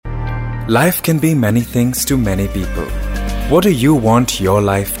Life can be many things to many people. What do you want your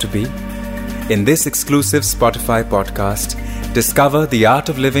life to be? In this exclusive Spotify podcast, discover the art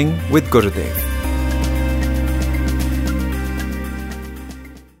of living with Gurudev.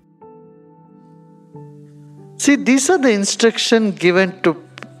 See, these are the instructions given to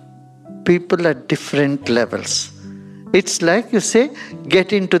people at different levels. It's like you say,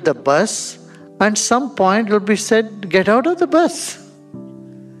 get into the bus, and some point will be said, get out of the bus.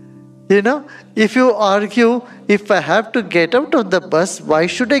 If you argue, if I have to get out of the bus, why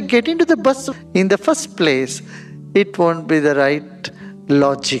should I get into the bus in the first place? It won't be the right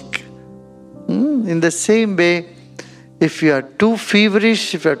logic. In the same way, if you are too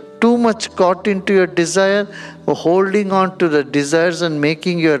feverish, if you are too much caught into your desire, or holding on to the desires and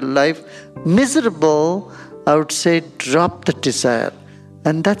making your life miserable, I would say drop the desire.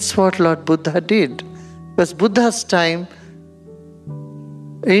 And that's what Lord Buddha did. Because Buddha's time,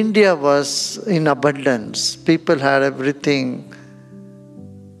 India was in abundance. People had everything.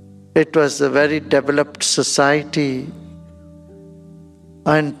 It was a very developed society.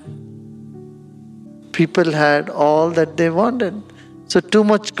 And people had all that they wanted. So too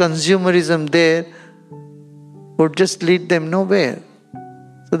much consumerism there would just lead them nowhere.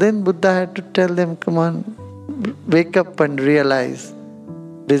 So then Buddha had to tell them, come on, wake up and realize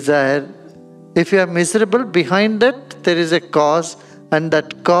desire. If you are miserable, behind that there is a cause, and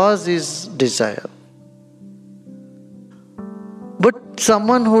that cause is desire. But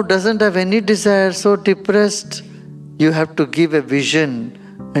someone who doesn't have any desire, so depressed, you have to give a vision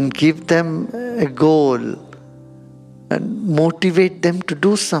and give them a goal and motivate them to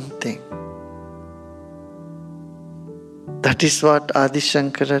do something. That is what Adi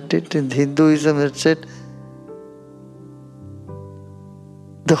Shankara did. In Hinduism, it said,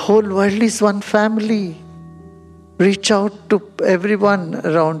 the whole world is one family. Reach out to everyone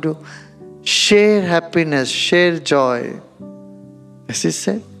around you. Share happiness, share joy. As he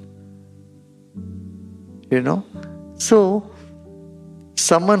said. So,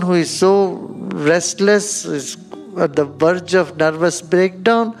 someone who is so restless, is at the verge of nervous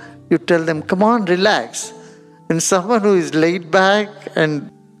breakdown, you tell them, come on, relax. And someone who is laid back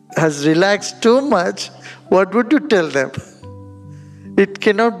and has relaxed too much, what would you tell them? It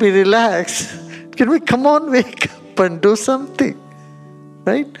cannot be relaxed. Can we come on, wake up and do something?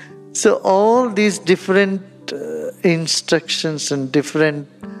 Right? So all these different instructions and different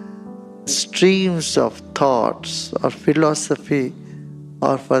streams of thoughts or philosophy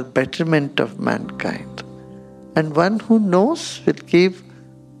are for betterment of mankind. And one who knows will give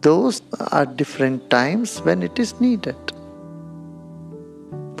those at different times when it is needed.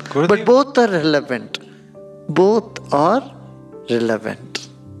 Gurudev. But both are relevant. Both are relevant.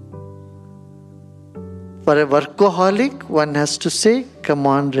 For a workaholic, one has to say, come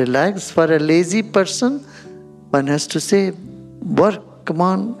on, relax. For a lazy person, one has to say, work, come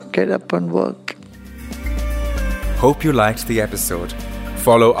on, get up and work. Hope you liked the episode.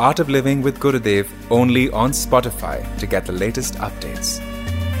 Follow Art of Living with Gurudev only on Spotify to get the latest updates.